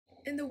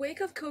In the wake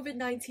of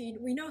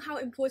COVID-19, we know how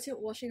important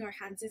washing our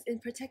hands is in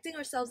protecting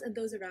ourselves and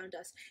those around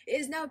us. It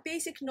is now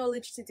basic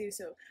knowledge to do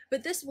so,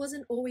 but this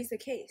wasn't always the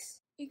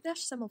case.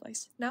 Ignaz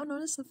Semmelweis, now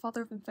known as the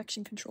father of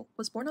infection control,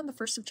 was born on the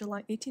 1st of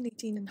July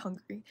 1818 in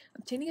Hungary,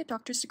 obtaining a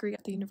doctor's degree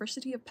at the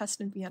University of Pest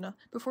in Vienna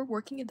before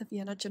working in the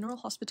Vienna General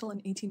Hospital in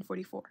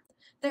 1844.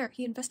 There,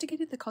 he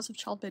investigated the cause of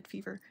childbed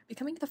fever,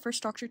 becoming the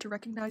first doctor to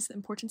recognize the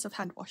importance of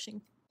hand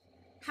washing.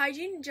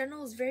 Hygiene in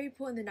general was very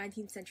poor in the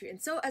 19th century,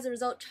 and so as a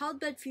result,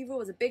 childbed fever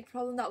was a big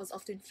problem that was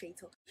often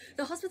fatal.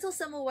 The hospital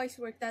Semmelweis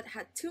worked at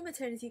had two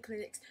maternity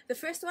clinics, the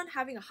first one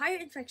having a higher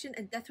infection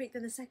and death rate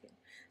than the second.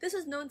 This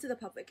was known to the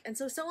public, and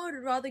so someone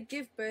would rather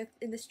give birth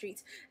in the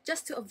streets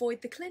just to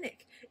avoid the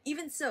clinic.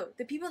 Even so,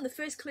 the people in the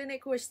first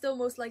clinic were still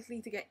most likely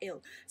to get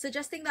ill,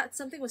 suggesting that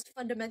something was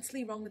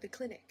fundamentally wrong with the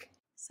clinic.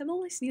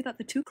 Semmelweis knew that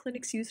the two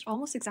clinics used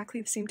almost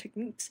exactly the same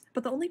techniques,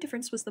 but the only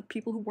difference was the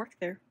people who worked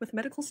there, with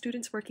medical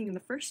students working in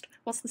the first,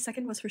 whilst the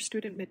second was for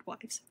student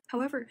midwives.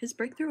 However, his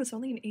breakthrough was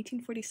only in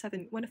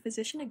 1847 when a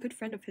physician and good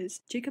friend of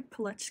his, Jacob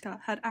Pilecka,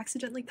 had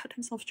accidentally cut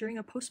himself during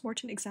a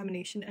post-mortem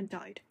examination and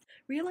died.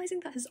 Realizing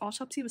that his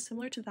autopsy was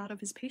similar to that of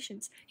his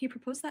patients, he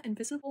proposed that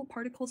invisible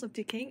particles of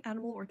decaying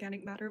animal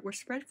organic matter were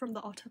spread from the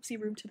autopsy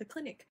room to the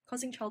clinic,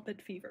 causing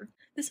childbed fever.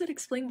 This would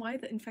explain why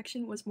the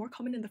infection was more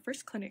common in the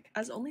first clinic,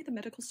 as only the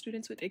medical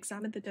students would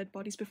examine the dead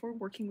bodies before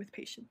working with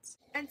patients.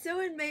 And so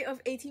in May of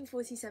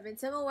 1847,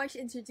 Semmelweis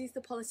introduced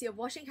the policy of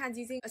washing hands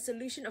using a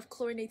solution of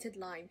chlorinated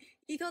lime.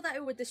 He thought that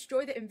it would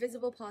destroy the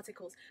invisible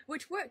particles,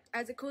 which worked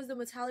as it caused the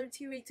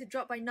mortality rate to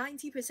drop by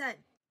 90%.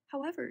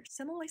 However,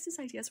 Semmelweis's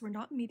ideas were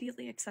not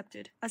immediately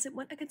accepted, as it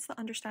went against the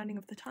understanding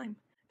of the time.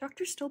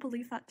 Doctors still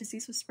believed that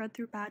disease was spread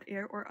through bad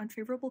air or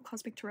unfavorable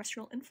cosmic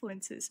terrestrial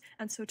influences,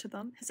 and so to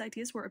them, his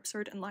ideas were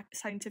absurd and lacked a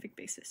scientific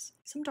basis.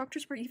 Some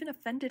doctors were even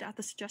offended at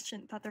the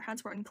suggestion that their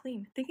hands were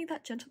unclean, thinking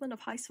that gentlemen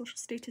of high social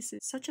statuses,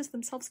 such as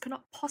themselves, could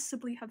not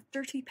possibly have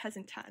dirty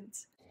peasant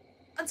hands.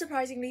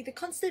 Unsurprisingly, the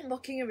constant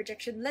mocking and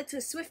rejection led to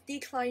a swift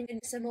decline in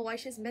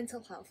Semmelweis's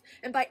mental health,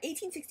 and by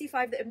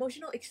 1865 the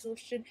emotional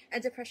exhaustion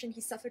and depression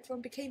he suffered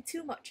from became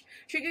too much,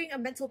 triggering a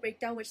mental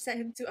breakdown which sent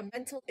him to a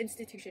mental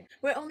institution,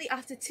 where only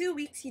after 2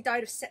 weeks he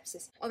died of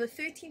sepsis on the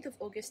 13th of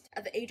August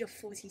at the age of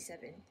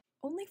 47.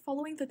 Only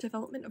following the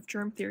development of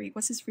germ theory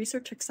was his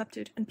research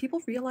accepted, and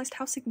people realized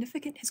how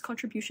significant his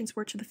contributions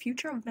were to the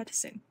future of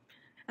medicine.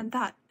 And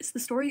that is the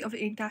story of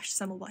Ignaz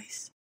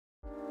Semmelweis.